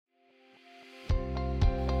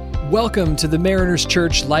Welcome to the Mariners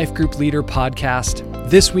Church Life Group Leader Podcast.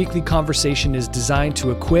 This weekly conversation is designed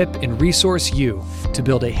to equip and resource you to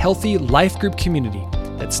build a healthy life group community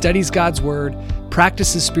that studies God's Word,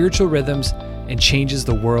 practices spiritual rhythms, and changes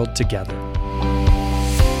the world together.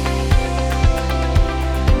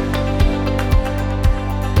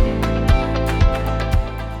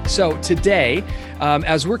 So today,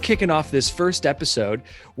 as we're kicking off this first episode,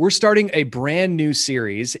 we're starting a brand new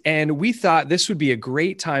series, and we thought this would be a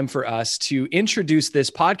great time for us to introduce this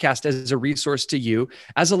podcast as a resource to you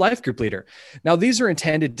as a life group leader. Now, these are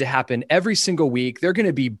intended to happen every single week. They're going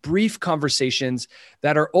to be brief conversations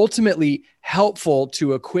that are ultimately helpful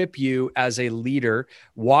to equip you as a leader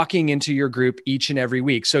walking into your group each and every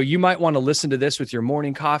week. So you might want to listen to this with your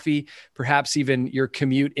morning coffee, perhaps even your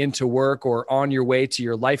commute into work or on your way to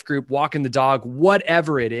your life group, walking the dog,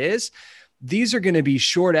 whatever it is. These are going to be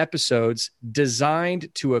short episodes designed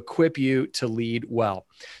to equip you to lead well.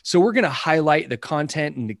 So we're going to highlight the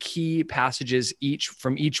content and the key passages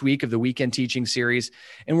from each week of the weekend teaching series.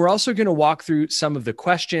 And we're also going to walk through some of the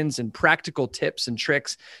questions and practical tips and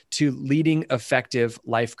tricks to leading effective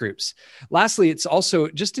life groups. Lastly, it's also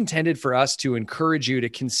just intended for us to encourage you to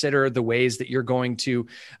consider the ways that you're going to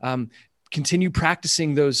continue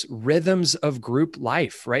practicing those rhythms of group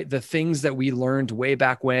life, right? The things that we learned way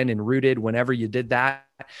back when and rooted whenever you did that.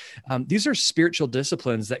 These are spiritual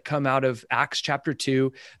disciplines that come out of Acts chapter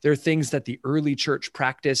 2. They're things that the early church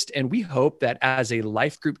practiced. And we hope that as a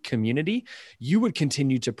life group community, you would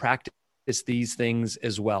continue to practice these things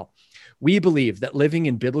as well. We believe that living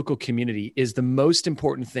in biblical community is the most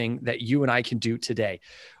important thing that you and I can do today.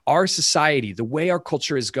 Our society, the way our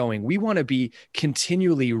culture is going, we want to be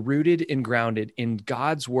continually rooted and grounded in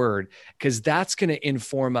God's word, because that's going to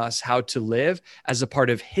inform us how to live as a part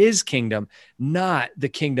of his kingdom, not the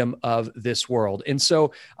kingdom of this world. And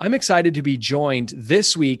so I'm excited to be joined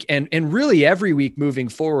this week and really every week moving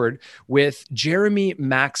forward with Jeremy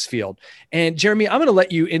Maxfield. And Jeremy, I'm going to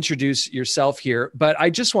let you introduce yourself here, but I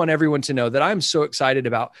just want everyone to know that I'm so excited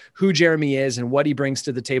about who Jeremy is and what he brings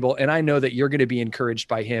to the table. And I know that you're going to be encouraged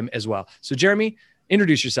by him as well. So Jeremy,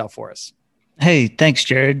 introduce yourself for us. Hey, thanks,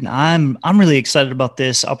 Jared. I'm really excited about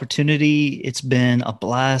this opportunity. It's been a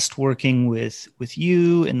blast working with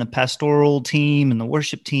you and the pastoral team and the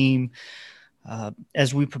worship team.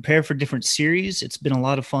 As we prepare for different series, it's been a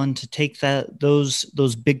lot of fun to take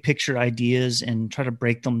those big picture ideas and try to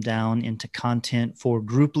break them down into content for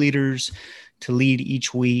group leaders to lead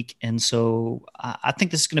each week. And so I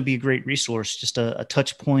think this is going to be a great resource, just a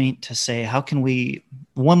touch point to say, how can we,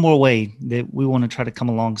 one more way that we want to try to come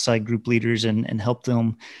alongside group leaders and help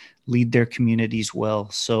them lead their communities well.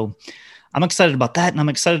 So I'm excited about that. And I'm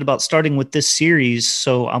excited about starting with this series.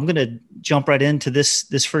 So I'm going to jump right into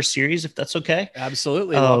this first series, if that's okay.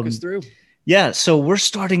 Absolutely. Walk us through. Yeah. So we're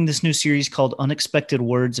starting this new series called Unexpected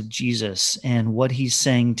Words of Jesus and What He's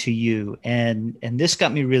Saying to You. And this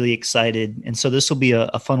got me really excited. And so this will be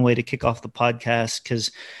a fun way to kick off the podcast,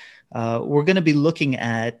 because we're going to be looking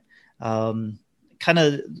at kind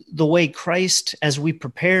of the way Christ, as we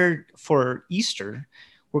prepare for Easter,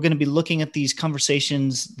 we're going to be looking at these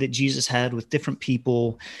conversations that Jesus had with different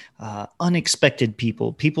people, unexpected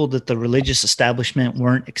people that the religious establishment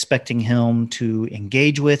weren't expecting him to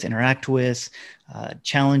engage with, interact with,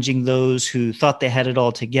 challenging those who thought they had it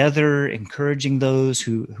all together, encouraging those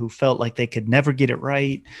who felt like they could never get it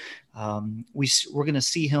right. We're going to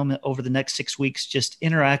see him over the next 6 weeks just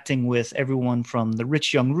interacting with everyone from the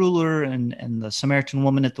rich young ruler and the Samaritan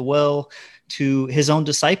woman at the well to his own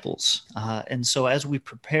disciples. And so as we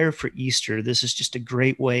prepare for Easter, this is just a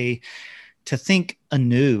great way to think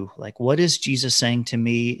anew, like, what is Jesus saying to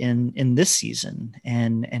me in this season?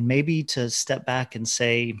 And maybe to step back and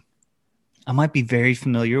say, I might be very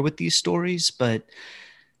familiar with these stories, but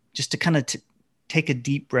just to kind of take a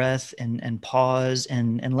deep breath and pause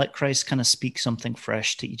and let Christ kind of speak something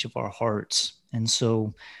fresh to each of our hearts. And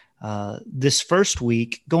so this first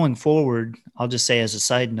week going forward, I'll just say as a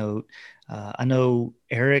side note, I know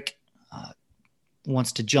Eric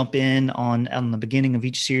wants to jump in on the beginning of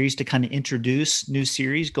each series to kind of introduce new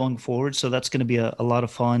series going forward. So that's going to be a lot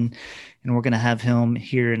of fun. And we're going to have him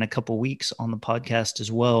here in a couple weeks on the podcast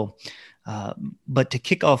as well. But to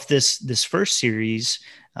kick off this first series,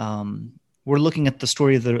 we're looking at the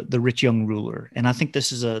story of the rich young ruler. And I think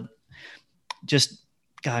this is I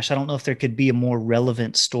don't know if there could be a more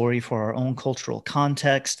relevant story for our own cultural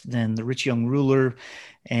context than the rich young ruler.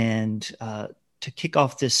 And to kick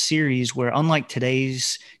off this series where, unlike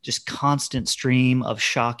today's just constant stream of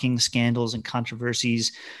shocking scandals and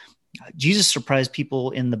controversies, Jesus surprised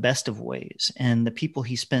people in the best of ways, and the people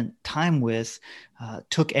he spent time with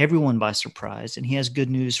took everyone by surprise, and he has good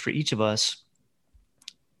news for each of us.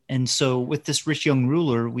 And so with this rich young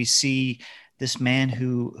ruler, we see this man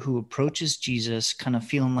who approaches Jesus kind of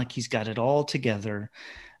feeling like he's got it all together.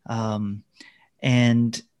 And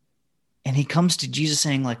he comes to Jesus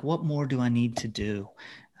saying, like, what more do I need to do?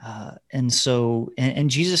 And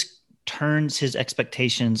Jesus turns his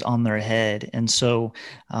expectations on their head. And so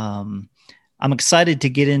I'm excited to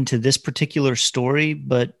get into this particular story.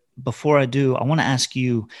 But before I do, I want to ask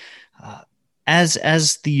you,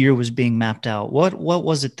 as the year was being mapped out, what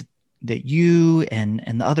was it that you and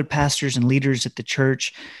the other pastors and leaders at the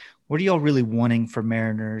church, what are y'all really wanting for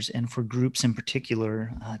Mariners and for groups in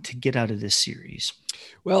particular to get out of this series?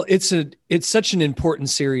 Well, it's such an important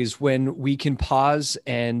series when we can pause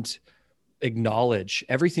and acknowledge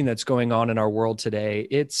everything that's going on in our world today.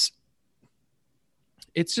 It's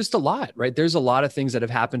just a lot, right? There's a lot of things that have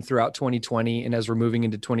happened throughout 2020. And as we're moving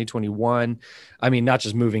into 2021, I mean, not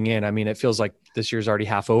just moving in, I mean, it feels like this year's already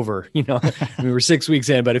half over, I mean, we're 6 weeks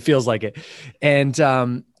in, but it feels like it.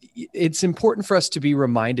 And it's important for us to be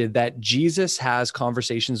reminded that Jesus has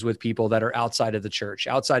conversations with people that are outside of the church,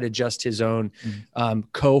 outside of just his own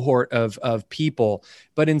cohort of people.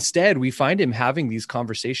 But instead, we find him having these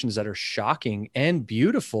conversations that are shocking and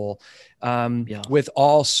beautiful with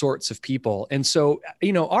all sorts of people. And so,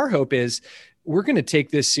 our hope is we're going to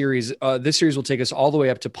take this series. This series will take us all the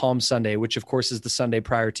way up to Palm Sunday, which of course is the Sunday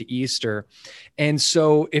prior to Easter. And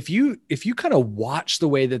so if you kind of watch the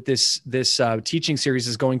way that this teaching series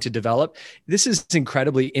is going to develop, this is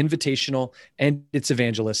incredibly invitational and it's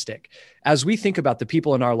evangelistic. As we think about the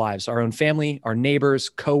people in our lives, our own family, our neighbors,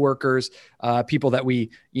 coworkers, people that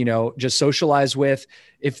we, just socialize with,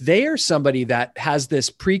 if they are somebody that has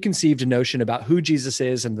this preconceived notion about who Jesus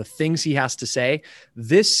is and the things he has to say,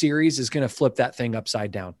 this series is going to flip that thing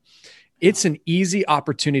upside down. It's an easy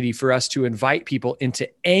opportunity for us to invite people into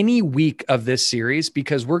any week of this series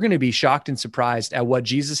because we're going to be shocked and surprised at what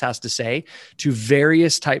Jesus has to say to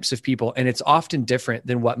various types of people. And it's often different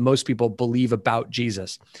than what most people believe about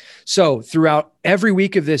Jesus. So throughout every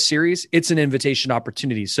week of this series, it's an invitation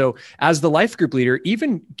opportunity. So as the life group leader,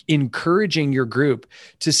 even encouraging your group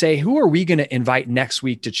to say, who are we going to invite next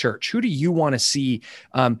week to church? Who do you want to see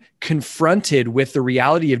confronted with the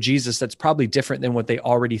reality of Jesus that's probably different than what they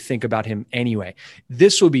already think about him anyway?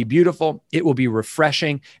 This will be beautiful. It will be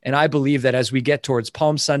refreshing. And I believe that as we get towards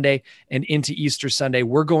Palm Sunday and into Easter Sunday,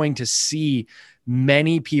 we're going to see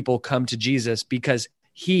many people come to Jesus because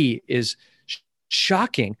he is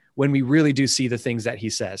shocking when we really do see the things that he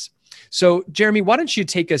says. So Jeremy, why don't you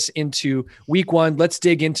take us into week one? Let's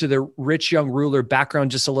dig into the rich young ruler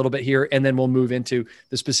background just a little bit here, and then we'll move into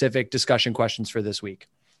the specific discussion questions for this week.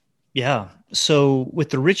 Yeah. So with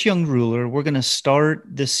the rich young ruler, we're going to start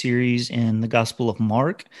this series in the Gospel of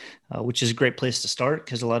Mark, which is a great place to start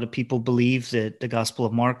because a lot of people believe that the Gospel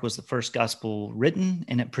of Mark was the first gospel written,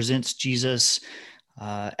 and it presents Jesus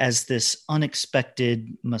as this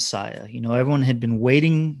unexpected Messiah. Everyone had been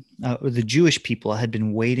waiting, the Jewish people had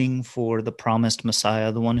been waiting for the promised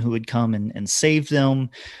Messiah, the one who would come and save them.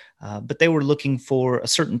 But they were looking for a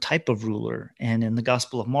certain type of ruler. And in the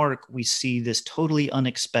Gospel of Mark, we see this totally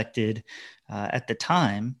unexpected, at the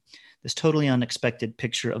time, this totally unexpected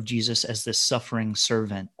picture of Jesus as this suffering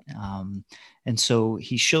servant. And so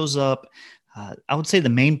he shows up. I would say the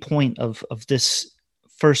main point of this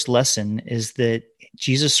first lesson is that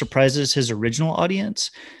Jesus surprises his original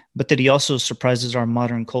audience, but that he also surprises our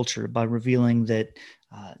modern culture by revealing that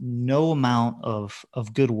no amount of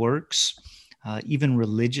good works, even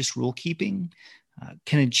religious rule keeping,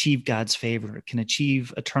 can achieve God's favor, can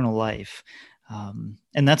achieve eternal life.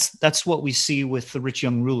 And that's what we see with the rich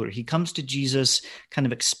young ruler. He comes to Jesus kind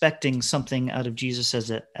of expecting something out of Jesus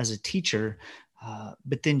as a teacher,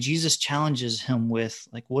 but then Jesus challenges him with,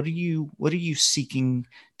 like, what are you seeking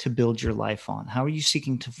to build your life on? How are you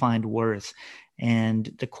seeking to find worth?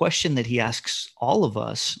 And the question that he asks all of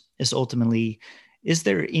us is ultimately, is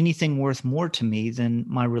there anything worth more to me than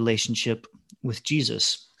my relationship with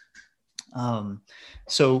Jesus?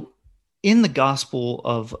 So in the Gospel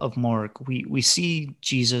of Mark, we see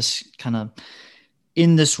Jesus kind of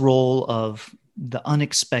in this role of the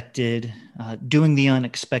unexpected, doing the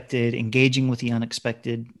unexpected, engaging with the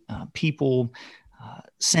unexpected, people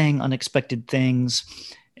saying unexpected things.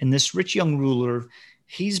 And this rich young ruler,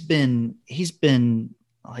 he's been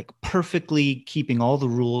like perfectly keeping all the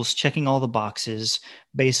rules, checking all the boxes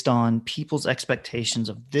based on people's expectations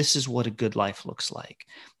of this is what a good life looks like.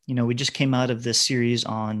 We just came out of this series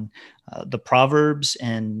on the Proverbs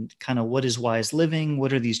and kind of what is wise living,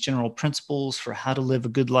 what are these general principles for how to live a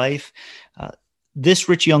good life. This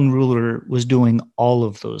rich young ruler was doing all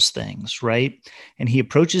of those things, right? And he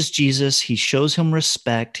approaches Jesus, he shows him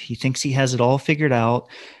respect, he thinks he has it all figured out,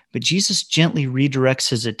 but Jesus gently redirects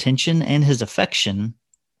his attention and his affection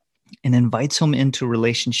and invites him into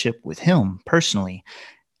relationship with him personally.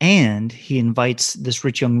 And he invites this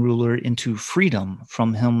rich young ruler into freedom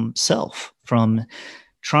from himself, from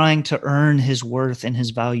trying to earn his worth and his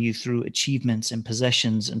value through achievements and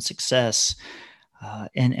possessions and success,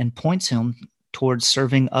 and points him towards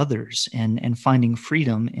serving others and finding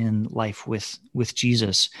freedom in life with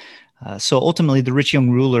Jesus. So ultimately, the rich young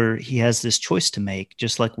ruler, he has this choice to make,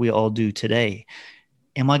 just like we all do today.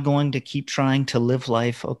 Am I going to keep trying to live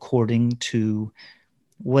life according to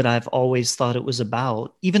what I've always thought it was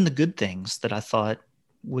about, even the good things that I thought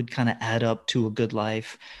would kind of add up to a good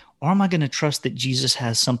life? Or am I going to trust that Jesus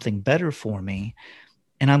has something better for me?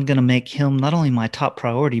 And I'm going to make him not only my top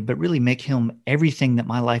priority, but really make him everything that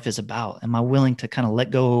my life is about. Am I willing to kind of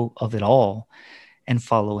let go of it all and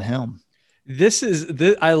follow him?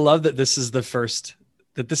 I love that this is the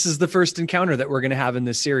first encounter that we're going to have in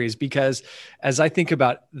this series, because as I think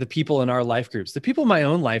about the people in our life groups, the people in my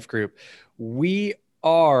own life group, we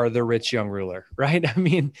are the rich young ruler, right? I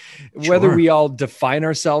mean, whether Sure. we all define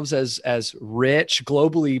ourselves as rich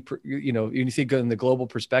globally, you think in the global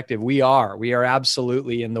perspective, we are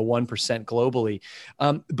absolutely in the 1% globally.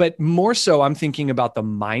 But more so, I'm thinking about the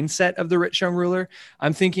mindset of the rich young ruler.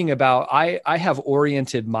 I'm thinking about, I have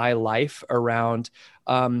oriented my life around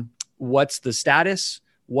what's the status,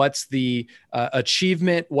 what's the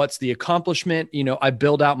achievement, what's the accomplishment. I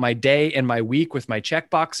build out my day and my week with my check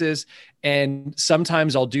boxes. And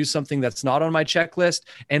sometimes I'll do something that's not on my checklist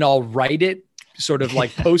and I'll write it sort of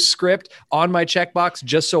like postscript on my checkbox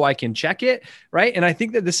just so I can check it. Right. And I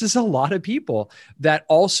think that this is a lot of people that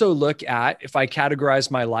also look at, if I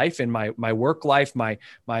categorize my life and my work life, my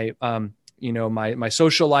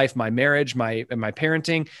social life, my marriage, my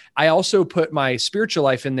parenting, I also put my spiritual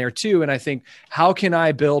life in there too. And I think, how can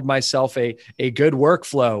I build myself a good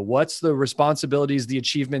workflow? What's the responsibilities, the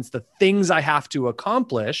achievements, the things I have to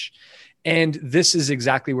accomplish? And this is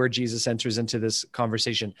exactly where Jesus enters into this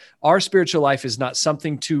conversation. Our spiritual life is not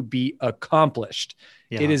something to be accomplished.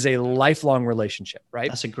 Yeah. It is a lifelong relationship, right?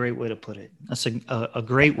 That's a great way to put it. That's a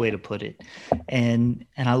great way to put it. And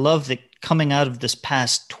I love that coming out of this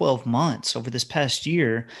past 12 months, over this past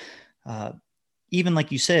year, even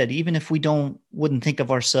like you said, even if we wouldn't think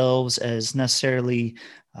of ourselves as necessarily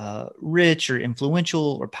rich or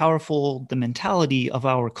influential or powerful, the mentality of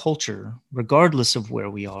our culture, regardless of where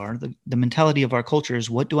we are, the mentality of our culture is,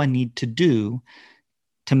 what do I need to do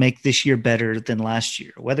to make this year better than last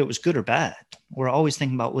year, whether it was good or bad? We're always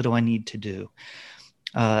thinking about, what do I need to do?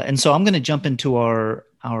 And so I'm going to jump into our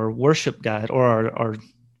worship guide, or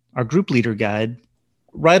our group leader guide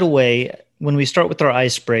right away. When we start with our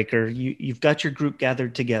icebreaker, you've got your group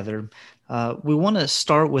gathered together. We want to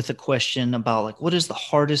start with a question about, like, what is the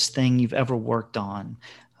hardest thing you've ever worked on?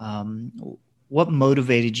 What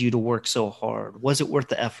motivated you to work so hard? Was it worth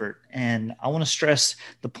the effort? And I want to stress,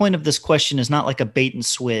 the point of this question is not like a bait and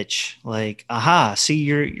switch, like, aha, see,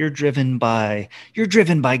 you're driven by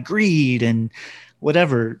greed and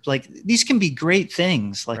whatever. Like, these can be great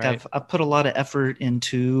things. Like, right. I've put a lot of effort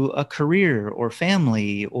into a career or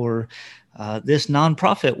family or this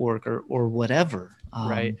nonprofit work or whatever.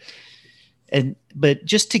 Right. But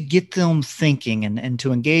just to get them thinking and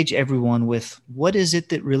to engage everyone with, what is it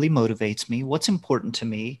that really motivates me? What's important to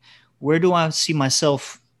me? Where do I see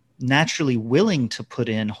myself naturally willing to put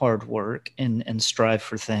in hard work and strive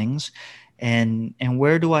for things? And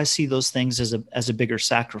where do I see those things as a bigger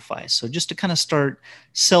sacrifice? So just to kind of start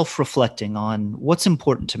self-reflecting on what's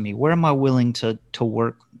important to me. Where am I willing to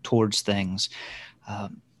work towards things?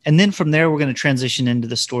 And then from there, we're going to transition into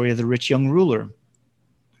the story of the rich young ruler,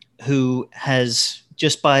 who has,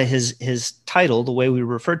 just by his title, the way we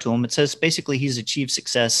refer to him, it says basically he's achieved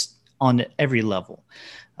success on every level.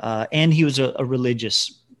 And he was a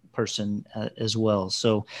religious person as well.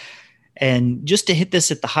 So, and just to hit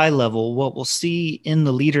this at the high level, what we'll see in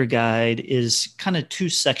the leader guide is kind of two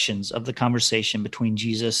sections of the conversation between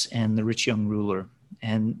Jesus and the rich young ruler.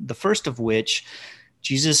 And the first of which,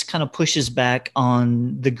 Jesus kind of pushes back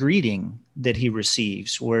on the greeting that he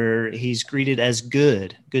receives, where he's greeted as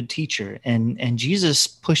good teacher. And Jesus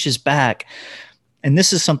pushes back. And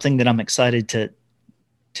this is something that I'm excited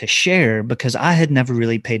to share because I had never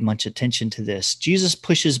really paid much attention to this. Jesus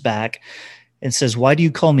pushes back and says, "Why do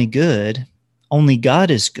you call me good? Only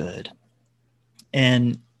God is good."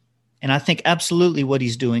 And I think absolutely what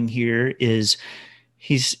he's doing here is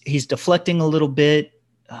he's deflecting a little bit,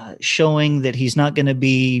 showing that he's not going to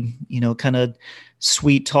be, kind of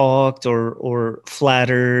sweet talked or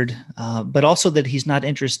flattered, but also that he's not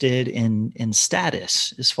interested in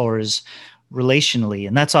status as far as relationally.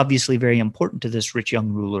 And that's obviously very important to this rich young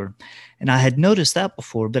ruler. And I had noticed that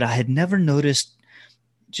before, but I had never noticed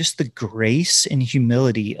just the grace and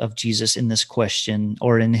humility of Jesus in this question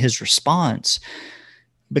or in his response,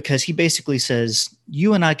 because he basically says,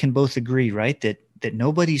 you and I can both agree, right, that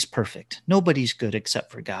nobody's perfect. Nobody's good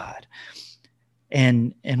except for God.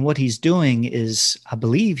 And what he's doing is, I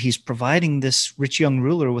believe he's providing this rich young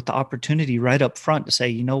ruler with the opportunity right up front to say,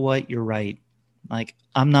 you know what, you're right. Like,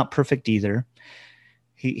 I'm not perfect either.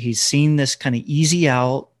 He's seen this kind of easy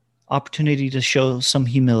out opportunity to show some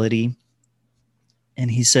humility. And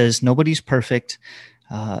he says, nobody's perfect,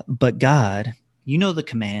 but God. You know the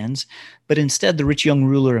commands. But instead, the rich young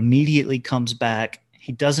ruler immediately comes back.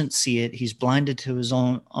 He doesn't see it. He's blinded to his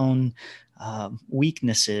own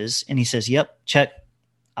weaknesses. And he says, yep, check.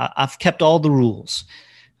 I've kept all the rules.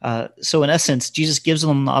 So in essence, Jesus gives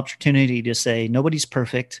them the opportunity to say, nobody's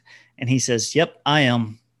perfect. And he says, yep, I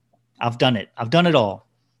am. I've done it. I've done it all.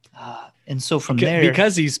 And so from there,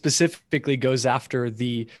 because he specifically goes after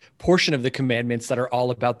the portion of the commandments that are all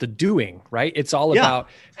about the doing, right? It's all about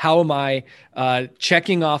how am I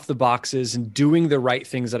checking off the boxes and doing the right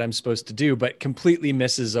things that I'm supposed to do, but completely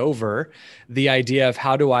misses over the idea of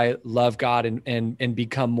how do I love God and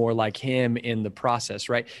become more like him in the process,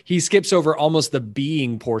 right? He skips over almost the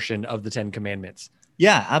being portion of the 10 Commandments.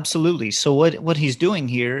 Yeah, absolutely. So what he's doing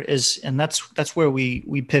here is, and that's where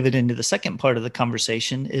we pivot into the second part of the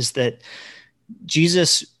conversation, is that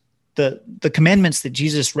Jesus, the commandments that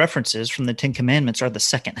Jesus references from the 10 Commandments are the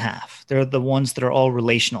second half. They're the ones that are all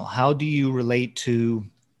relational. How do you relate to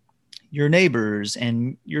your neighbors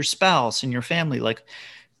and your spouse and your family?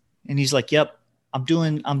 And he's like, yep, I'm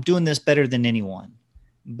doing this better than anyone.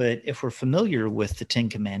 But if we're familiar with the 10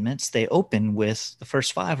 Commandments, they open with the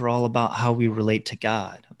first 5 are all about how we relate to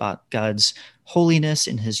God, about God's holiness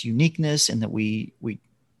and his uniqueness, and that we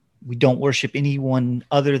don't worship anyone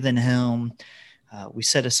other than him. We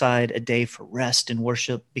set aside a day for rest and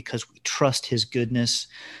worship because we trust his goodness.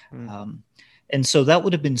 And so that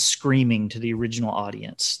would have been screaming to the original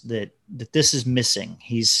audience that this is missing.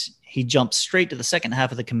 He jumps straight to the second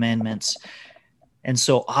half of the commandments. And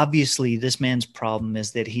so obviously this man's problem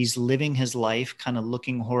is that he's living his life kind of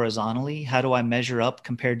looking horizontally. How do I measure up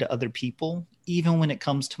compared to other people, even when it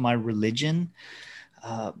comes to my religion,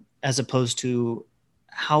 as opposed to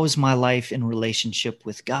how is my life in relationship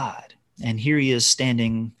with God? And here he is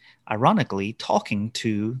standing, ironically, talking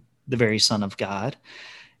to the very Son of God.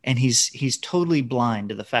 And he's totally blind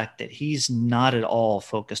to the fact that he's not at all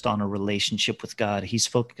focused on a relationship with God. He's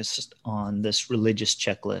focused on this religious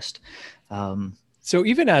checklist. So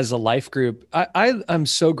even as a life group, I'm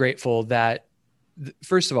so grateful that,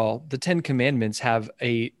 first of all, the 10 Commandments have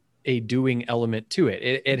a doing element to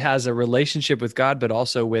it. It has a relationship with God, but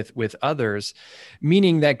also with others,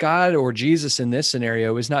 meaning that God or Jesus in this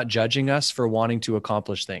scenario is not judging us for wanting to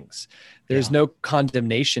accomplish things. There's no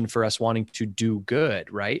condemnation for us wanting to do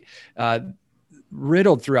good, right?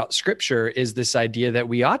 Riddled throughout scripture is this idea that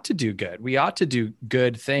we ought to do good. We ought to do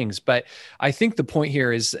good things. But I think the point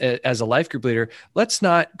here is, as a life group leader, let's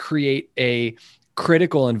not create a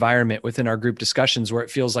critical environment within our group discussions where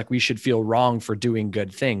it feels like we should feel wrong for doing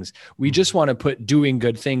good things. We just want to put doing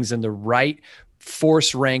good things in the right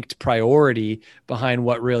force ranked priority behind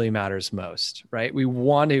what really matters most, right? We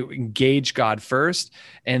want to engage God first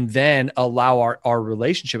and then allow our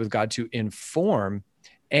relationship with God to inform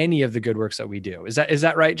any of the good works that we do. Is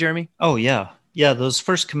that right, Jeremy? Oh, yeah. Yeah, those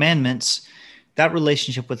first commandments, that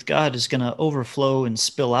relationship with God is going to overflow and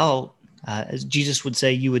spill out. As Jesus would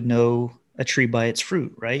say, you would know a tree by its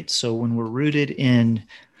fruit, right? So when we're rooted in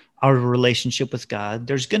our relationship with God,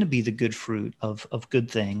 there's going to be the good fruit of good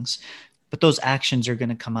things, but those actions are going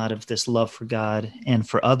to come out of this love for God and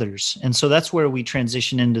for others. And so that's where we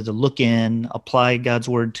transition into the look in, apply God's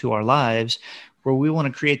word to our lives, where we want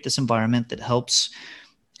to create this environment that helps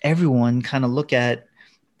everyone kind of look at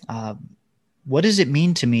what does it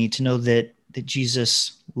mean to me to know that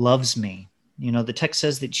Jesus loves me? You know, the text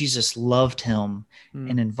says that Jesus loved him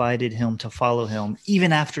and invited him to follow him,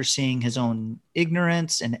 even after seeing his own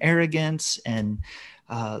ignorance and arrogance. And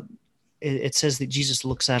it says that Jesus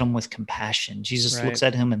looks at him with compassion. Jesus looks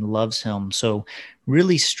at him and loves him. So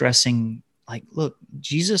really stressing like, look,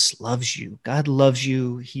 Jesus loves you. God loves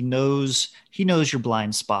you. He knows your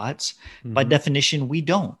blind spots. By definition, we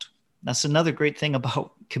don't. That's another great thing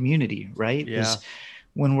about community, right? Yeah. Is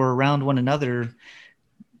when we're around one another,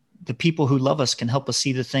 the people who love us can help us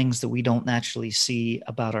see the things that we don't naturally see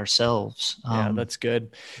about ourselves. Yeah, that's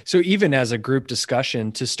good. So even as a group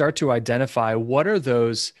discussion, to start to identify what are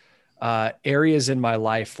those areas in my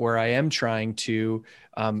life where I am trying to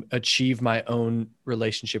achieve my own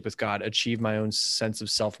relationship with God, achieve my own sense of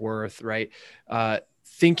self-worth, right?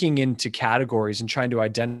 Thinking into categories and trying to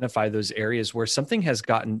identify those areas where something has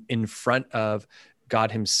gotten in front of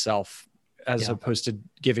God himself, as opposed to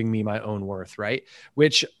giving me my own worth, right?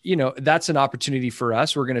 Which, that's an opportunity for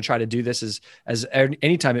us. We're going to try to do this as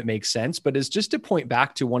anytime it makes sense, but is just to point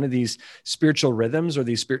back to one of these spiritual rhythms or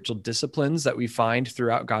these spiritual disciplines that we find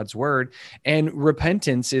throughout God's word. And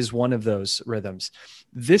repentance is one of those rhythms.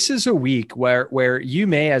 This is a week where you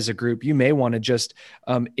may, as a group, you may want to just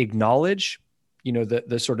acknowledge,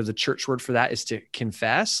 the sort of the church word for that is to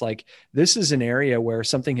confess. Like, this is an area where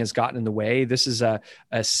something has gotten in the way. This is a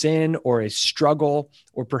sin or a struggle,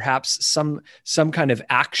 or perhaps some kind of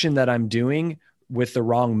action that I'm doing with the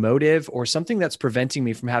wrong motive, or something that's preventing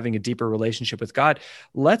me from having a deeper relationship with God.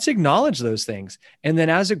 Let's acknowledge those things. And then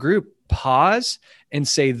as a group, pause and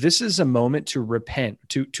say, this is a moment to repent,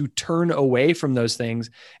 to turn away from those things,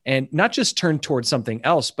 and not just turn towards something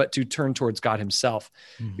else, but to turn towards God himself.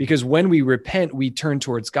 Mm-hmm. Because when we repent, we turn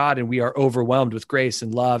towards God, and we are overwhelmed with grace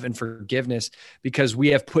and love and forgiveness because we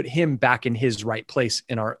have put him back in his right place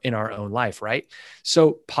in our own life, right?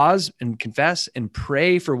 So pause and confess and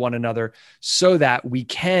pray for one another so that we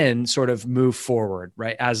can sort of move forward,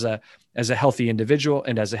 right? As a healthy individual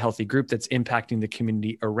and as a healthy group that's impacting the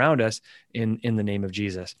community around us in the name of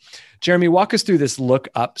Jesus. Jeremy, walk us through this look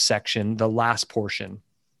up section, the last portion.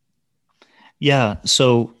 Yeah.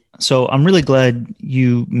 So I'm really glad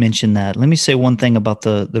you mentioned that. Let me say one thing about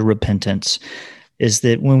the repentance is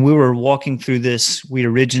that when we were walking through this, we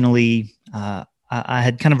originally, I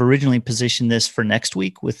had kind of originally positioned this for next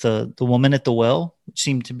week with the woman at the well, which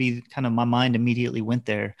seemed to be kind of, my mind immediately went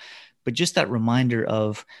there. But just that reminder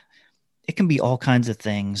of, it can be all kinds of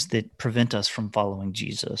things that prevent us from following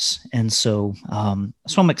Jesus. And so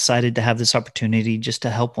I'm excited to have this opportunity just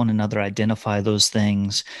to help one another identify those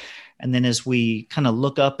things. And then as we kind of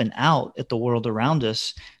look up and out at the world around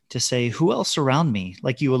us, to say, who else around me?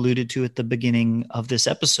 Like you alluded to at the beginning of this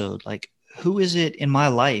episode, like, who is it in my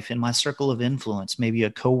life, in my circle of influence, maybe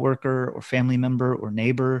a coworker or family member or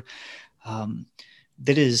neighbor,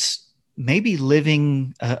 that is maybe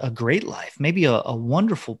living a great life, maybe a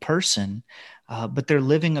wonderful person, but they're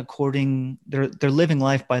living they're living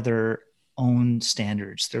life by their own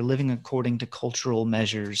standards. They're living according to cultural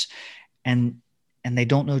measures, and they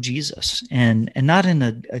don't know Jesus, and not in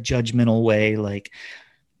a judgmental way, like,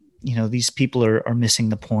 these people are missing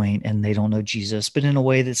the point and they don't know Jesus, but in a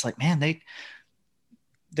way that's like, man,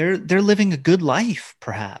 they're living a good life,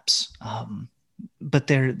 perhaps. But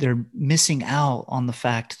they're missing out on the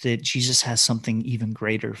fact that Jesus has something even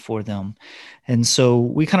greater for them. And so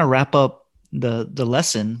we kind of wrap up the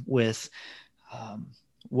lesson with,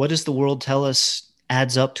 what does the world tell us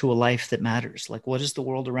adds up to a life that matters? Like, what does the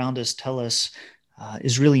world around us tell us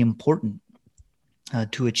is really important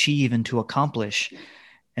to achieve and to accomplish?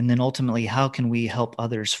 And then ultimately, how can we help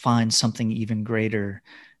others find something even greater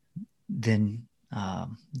than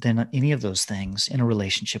any of those things in a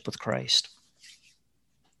relationship with Christ?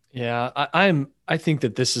 Yeah, I think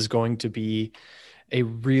that this is going to be a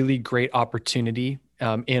really great opportunity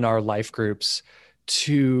in our life groups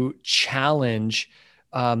to challenge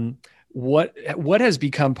what has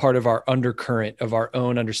become part of our undercurrent of our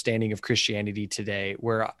own understanding of Christianity today,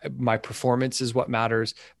 where my performance is what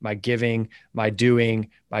matters, my giving, my doing,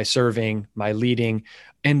 my serving, my leading.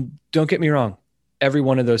 And don't get me wrong, every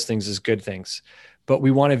one of those things is good things. But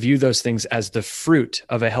we want to view those things as the fruit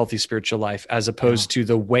of a healthy spiritual life, as opposed to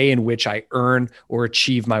the way in which I earn or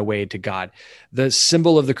achieve my way to God. The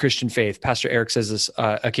symbol of the Christian faith, Pastor Eric says this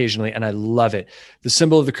occasionally, and I love it. The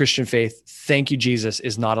symbol of the Christian faith, thank you, Jesus,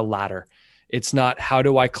 is not a ladder. It's not how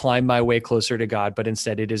do I climb my way closer to God, but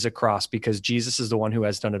instead it is a cross, because Jesus is the one who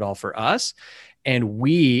has done it all for us. And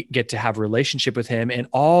we get to have a relationship with him, and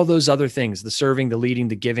all those other things, the serving, the leading,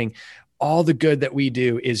 the giving, all the good that we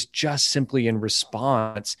do is just simply in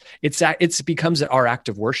response. It becomes our act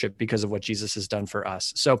of worship because of what Jesus has done for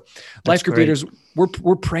us. So Life Group leaders,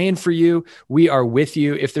 we're praying for you. We are with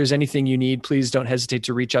you. If there's anything you need, please don't hesitate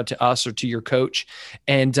to reach out to us or to your coach.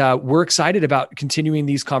 And we're excited about continuing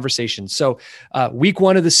these conversations. So week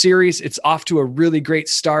 1 of the series, it's off to a really great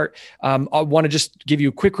start. I want to just give you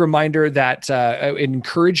a quick reminder that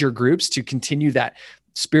encourage your groups to continue that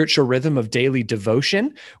spiritual rhythm of daily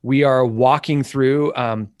devotion. We are walking through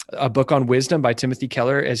a book on wisdom by Timothy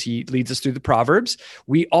Keller as he leads us through the Proverbs.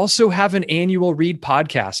 We also have an annual Read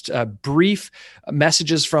podcast, brief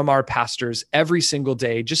messages from our pastors every single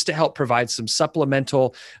day, just to help provide some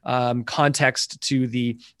supplemental context to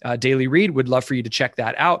the daily read. Would love for you to check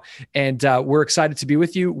that out. And we're excited to be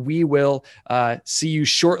with you. We will see you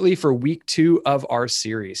shortly for week 2 of our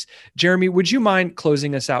series. Jeremy, would you mind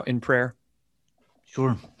closing us out in prayer?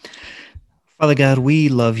 Sure. Father God, we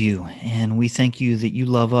love you, and we thank you that you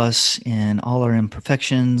love us in all our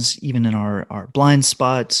imperfections, even in our blind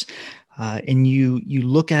spots. And you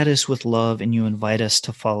look at us with love, and you invite us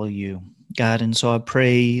to follow you, God. And so I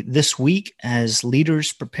pray this week as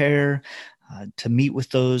leaders prepare to meet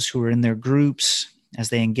with those who are in their groups, as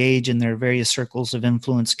they engage in their various circles of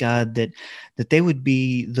influence, God, that they would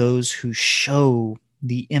be those who show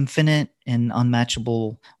the infinite and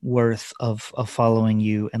unmatchable worth of following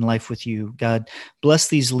you and life with you. God, bless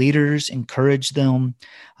these leaders, encourage them,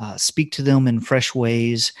 speak to them in fresh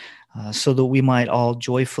ways, so that we might all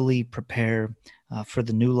joyfully prepare for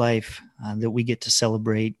the new life that we get to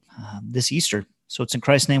celebrate this Easter. So it's in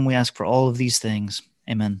Christ's name we ask for all of these things.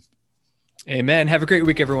 Amen. Amen. Have a great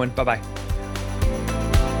week, everyone. Bye-bye.